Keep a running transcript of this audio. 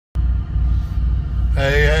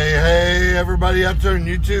Hey, hey, hey, everybody out there in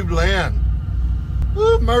YouTube land.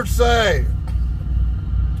 Ooh, mercy.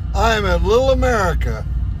 I am at Little America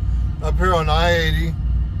up here on I-80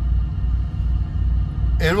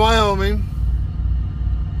 in Wyoming.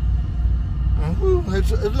 Ooh, it's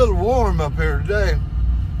a little warm up here today.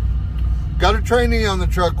 Got a trainee on the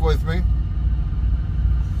truck with me.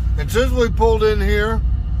 And since we pulled in here,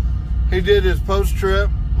 he did his post-trip,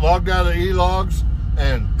 logged out of e-logs,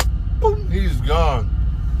 and boom, he's gone.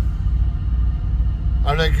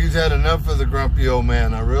 I think he's had enough of the grumpy old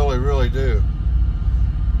man. I really, really do.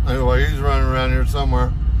 Anyway, he's running around here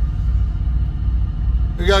somewhere.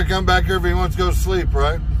 You gotta come back here if he wants to go to sleep,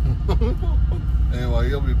 right? Anyway,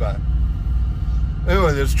 he'll be back.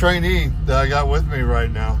 Anyway, this trainee that I got with me right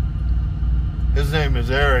now, his name is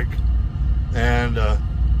Eric. And I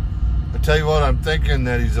tell you what, I'm thinking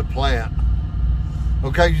that he's a plant.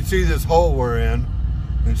 Okay, you see this hole we're in.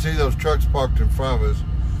 You see those trucks parked in front of us.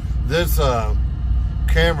 This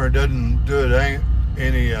camera doesn't do it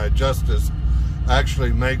any justice.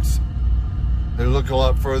 Actually makes it look a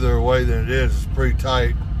lot further away than it is. It's pretty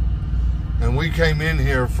tight. And we came in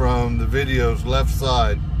here from the video's left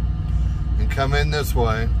side and come in this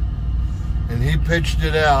way. And he pitched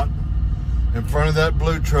it out in front of that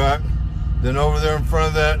blue truck. Then over there in front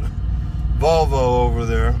of that Volvo over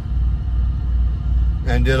there.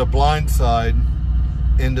 And did a blind side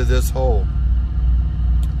into this hole.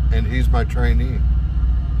 And he's my trainee.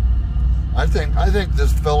 I think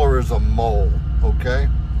this fella is a mole, okay?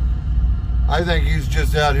 I think he's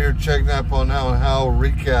just out here checking up on how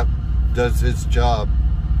Recap does his job.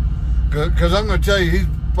 Because I'm going to tell you, he's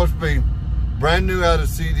supposed to be brand new out of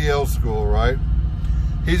CDL school, right?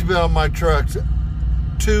 He's been on my trucks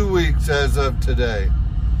 2 weeks as of today.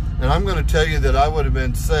 And I'm going to tell you that I would have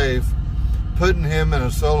been safe putting him in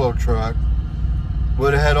a solo truck.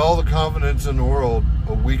 Would have had all the confidence in the world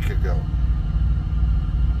a week ago.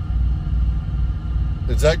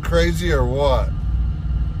 Is that crazy or what?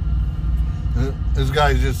 This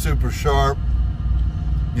guy's just super sharp.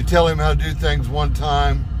 You tell him how to do things one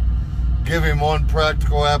time, give him one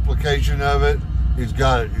practical application of it, he's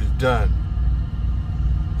got it, he's done.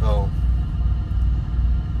 So,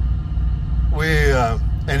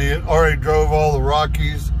 and he already drove all the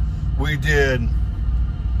Rockies. We did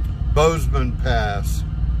Bozeman Pass,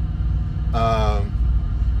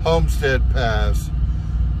 Homestead Pass,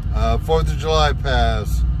 4th of July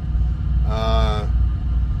Pass,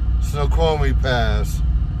 Snoqualmie Pass.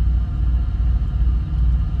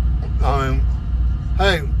 I mean,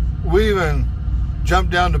 hey, we even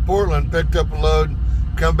jumped down to Portland, picked up a load,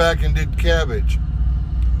 come back and did Cabbage.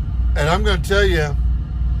 And I'm going to tell you,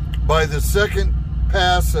 by the second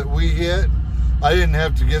pass that we hit, I didn't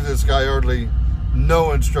have to give this guy hardly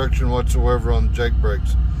no instruction whatsoever on the jake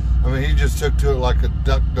brakes. I mean, he just took to it like a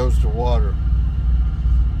duck goes to water.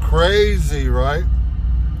 Crazy, right?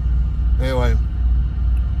 Anyway,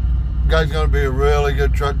 guy's going to be a really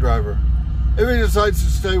good truck driver. If he decides to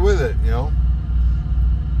stay with it, you know.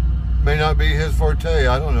 May not be his forte,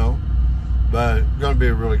 I don't know. But going to be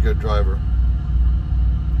a really good driver.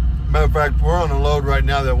 Matter of fact, we're on a load right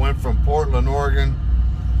now that went from Portland, Oregon,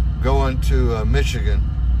 going to Michigan.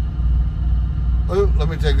 Oh, let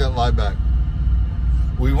me take that lie back.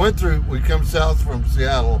 We come south from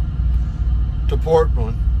Seattle to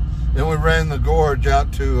Portland. Then we ran the gorge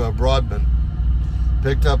out to Broadman.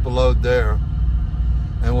 Picked up a load there.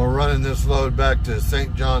 And we're running this load back to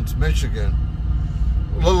St. John's, Michigan.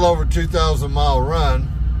 A little over 2,000 mile run.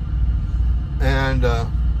 And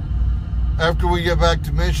after we get back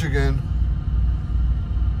to Michigan,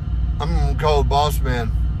 I'm going to call the boss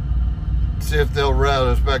man. See if they'll route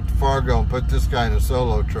us back to Fargo and put this guy in a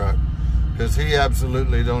solo truck. Because he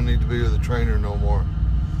absolutely don't need to be with a trainer no more.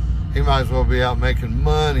 He might as well be out making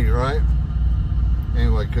money, right?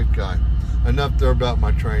 Anyway, good guy. Enough there about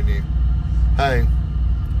my trainee. Hey,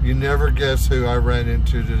 you never guess who I ran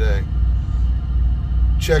into today.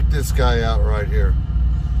 Check this guy out right here.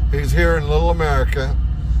 He's here in Little America.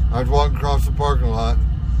 I was walking across the parking lot,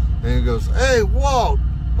 and he goes, "Hey, Walt,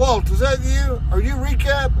 is that you? Are you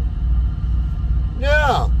Recap?"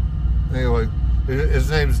 Yeah. Anyway, his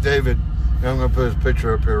name's David, and I'm going to put his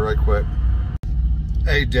picture up here right quick.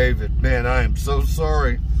 Hey, David, man, I am so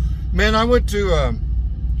sorry. Man, I went to,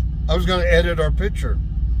 I was going to edit our picture.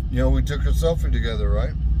 You know, we took a selfie together,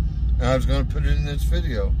 right? And I was going to put it in this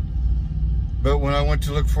video. But when I went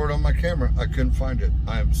to look for it on my camera, I couldn't find it.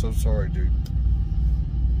 I am so sorry, dude.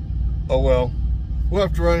 Oh, well, we'll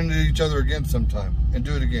have to run into each other again sometime and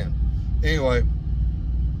do it again. Anyway,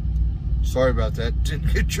 sorry about that.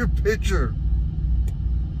 Didn't get your picture.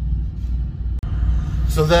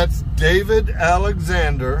 So that's David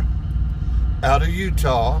Alexander out of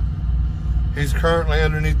Utah. He's currently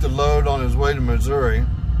underneath the load on his way to Missouri.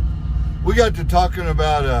 We got to talking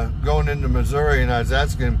about going into Missouri, and I was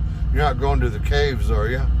asking him, "You're not going to the caves, are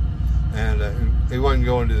you?" And he wasn't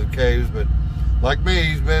going to the caves, but like me,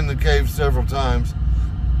 he's been in the caves several times.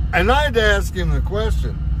 And I had to ask him the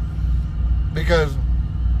question, because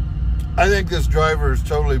I think this driver is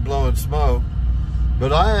totally blowing smoke,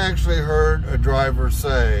 but I actually heard a driver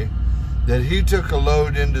say that he took a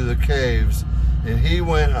load into the caves and he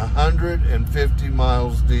went 150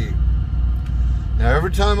 miles deep. Now,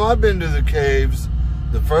 every time I've been to the caves,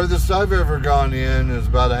 the furthest I've ever gone in is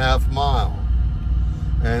about a half mile.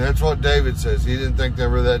 And that's what David says. He didn't think they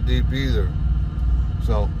were that deep either.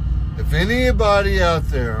 So, if anybody out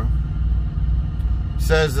there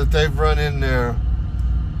says that they've run in there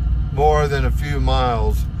more than a few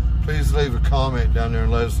miles, please leave a comment down there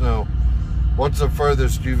and let us know what's the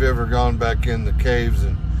furthest you've ever gone back in the caves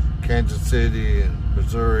in Kansas City and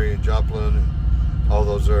Missouri and Joplin and all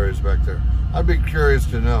those areas back there. I'd be curious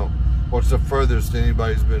to know what's the furthest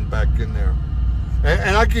anybody's been back in there.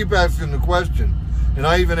 And I keep asking the question, and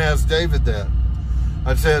I even asked David that.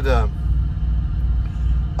 I said,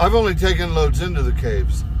 I've only taken loads into the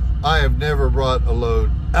caves. I have never brought a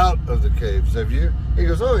load out of the caves. Have you? He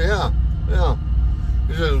goes, oh yeah, yeah.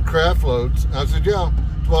 He says, craft loads. I said, yeah.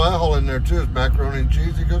 Well, I haul in there too. It's macaroni and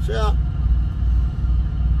cheese. He goes, yeah.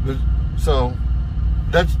 But, so,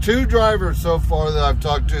 that's 2 drivers so far that I've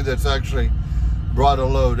talked to that's actually brought a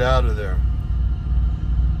load out of there.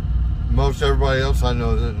 Most everybody else I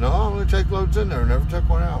know that, no, I only take loads in there, never took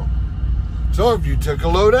one out. So if you took a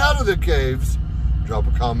load out of the caves, drop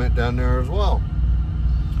a comment down there as well.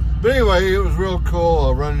 But anyway, it was real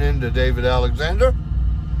cool running into David Alexander.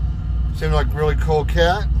 Seemed like a really cool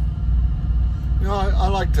cat. You know, I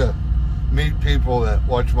like to meet people that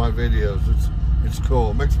watch my videos. It's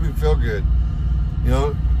cool. It makes me feel good. You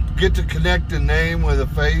know, get to connect a name with a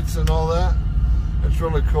face and all that. It's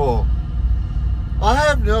really cool. I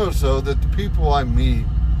have noticed, though, that the people I meet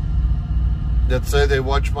that say they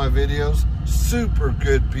watch my videos, super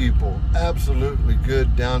good people. Absolutely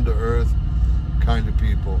good, down-to-earth kind of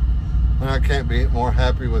people. And I can't be more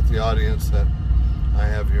happy with the audience that I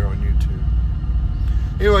have here on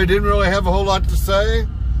YouTube. Anyway, didn't really have a whole lot to say.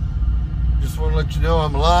 Just want to let you know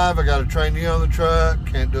I'm alive. I got a trainee on the truck.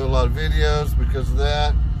 Can't do a lot of videos because of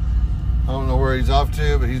that. I don't know where he's off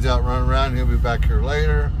to, but he's out running around. He'll be back here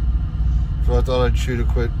later. So I thought I'd shoot a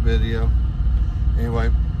quick video.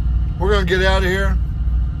 Anyway, we're going to get out of here.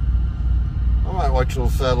 I might watch a little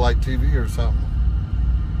satellite TV or something.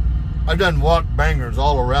 I've done walk bangers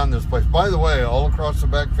all around this place. By the way, all across the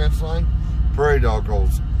back fence line, prairie dog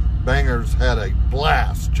holes. Bangers had a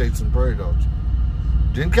blast chasing prairie dogs.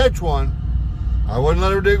 Didn't catch one. I wouldn't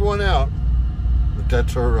let her dig one out. But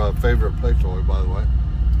that's her favorite play toy, by the way.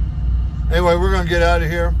 Anyway, we're going to get out of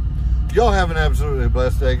here. Y'all have an absolutely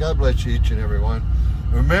blessed day. God bless you each and every one.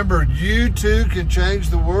 Remember, you too can change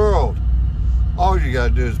the world. All you got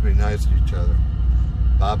to do is be nice to each other.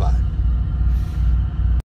 Bye-bye.